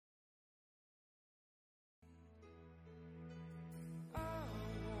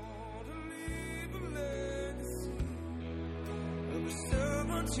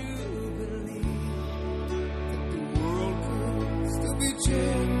to believe that the world could still be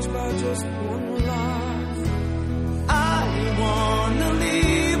changed by just one life. I wanna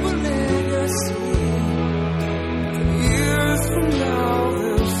leave a legacy. Years from now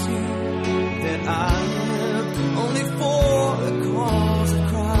they'll see that I lived only for the cause of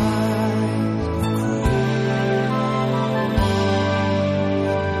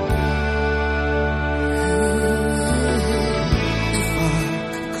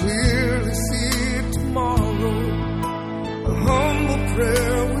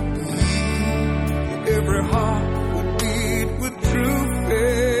prayer would be that every heart would beat with true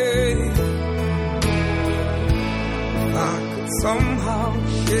faith. If I could somehow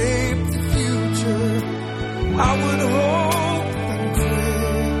shape the future, I would hope and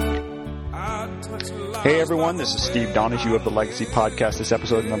pray. I'd touch lives. Hey everyone, this is Steve Donahue of the Legacy Podcast. This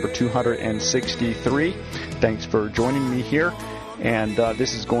episode number 263. Thanks for joining me here. And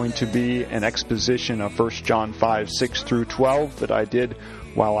this is going to be an exposition of 1 John 5, 6 through 12 that I did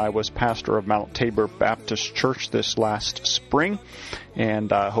while I was pastor of Mount Tabor Baptist Church this last spring.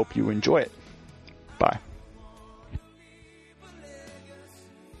 And I hope you enjoy it. Bye.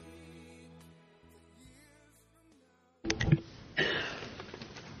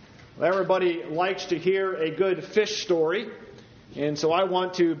 Well, everybody likes to hear a good fish story. And so I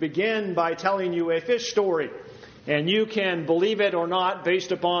want to begin by telling you a fish story. And you can believe it or not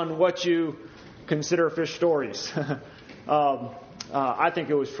based upon what you consider fish stories. I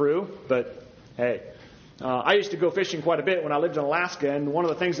think it was true, but hey. I used to go fishing quite a bit when I lived in Alaska, and one of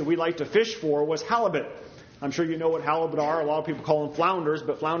the things that we liked to fish for was halibut. I'm sure you know what halibut are. A lot of people call them flounders,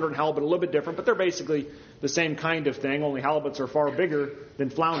 but flounder and halibut are a little bit different, but they're basically the same kind of thing, only halibuts are far bigger than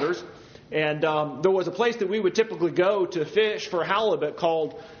flounders. And there was a place that we would typically go to fish for halibut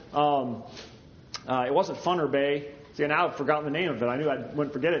called... it wasn't Funner Bay. See, now I've forgotten the name of it. I knew I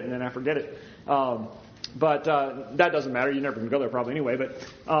wouldn't forget it, and then I forget it. But that doesn't matter. You're never going to go there probably anyway.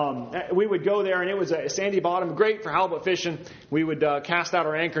 But we would go there, and it was a sandy bottom, great for halibut fishing. We would cast out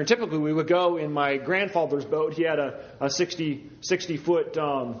our anchor, and typically we would go in my grandfather's boat. He had a 60-foot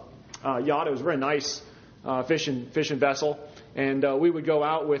yacht. It was a very nice fishing vessel. And we would go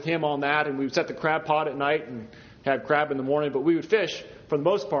out with him on that, and we would set the crab pot at night and have crab in the morning. But we would fish, for the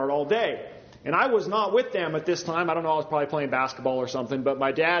most part, all day. And I was not with them at this time. I don't know, I was probably playing basketball or something. But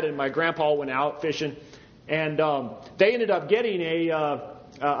my dad and my grandpa went out fishing. And they ended up getting a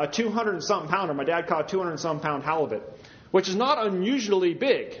 200-and-something pounder. My dad caught a 200-and-something pound halibut, which is not unusually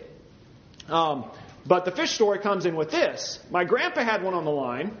big. But the fish story comes in with this. My grandpa had one on the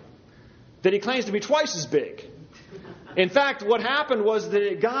line that he claims to be twice as big. In fact, what happened was that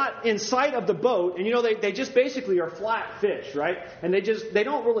it got in sight of the boat, and you know, they just basically are flat fish, right? And they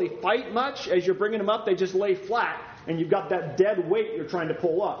don't really fight much as you're bringing them up. They just lay flat, and you've got that dead weight you're trying to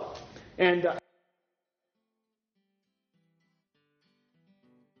pull up. And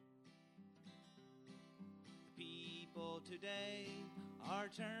people today are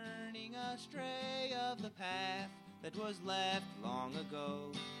turning astray of the path that was left long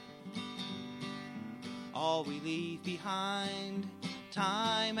ago. All we leave behind,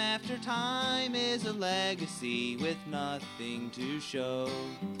 time after time, is a legacy with nothing to show.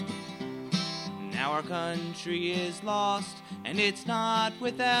 Now our country is lost, and it's not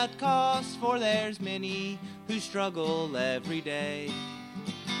without cost, for there's many who struggle every day.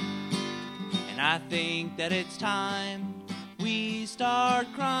 And I think that it's time we start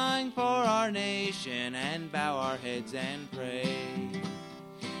crying for our nation and bow our heads and pray.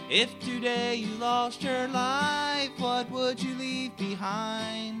 If today you lost your life, what would you leave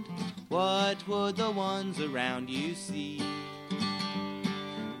behind? What would the ones around you see?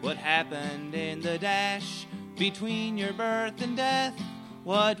 What happened in the dash between your birth and death?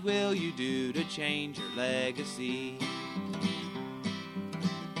 What will you do to change your legacy?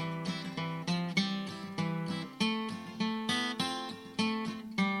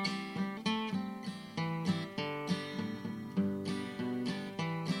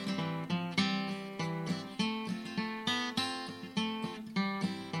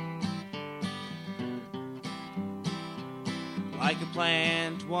 Like a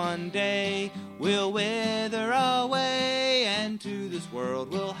plant one day will wither away, and to this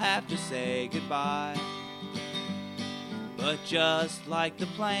world we'll have to say goodbye. But just like the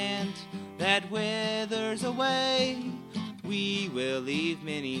plant that withers away, we will leave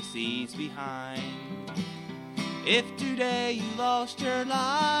many seeds behind. If today you lost your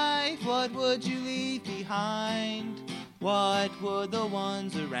life, what would you leave behind? What would the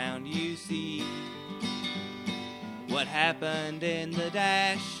ones around you see? What happened in the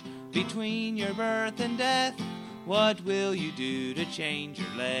dash between your birth and death? What will you do to change your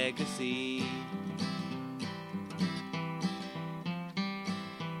legacy?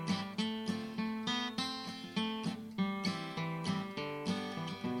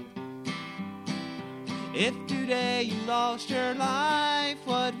 If today you lost your life,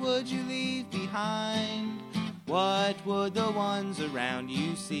 what would you leave behind? What would the ones around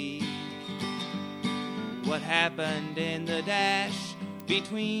you see? What happened in the dash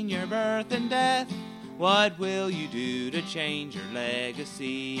between your birth and death? What will you do to change your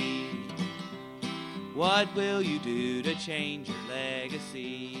legacy? What will you do to change your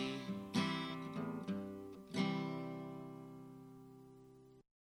legacy?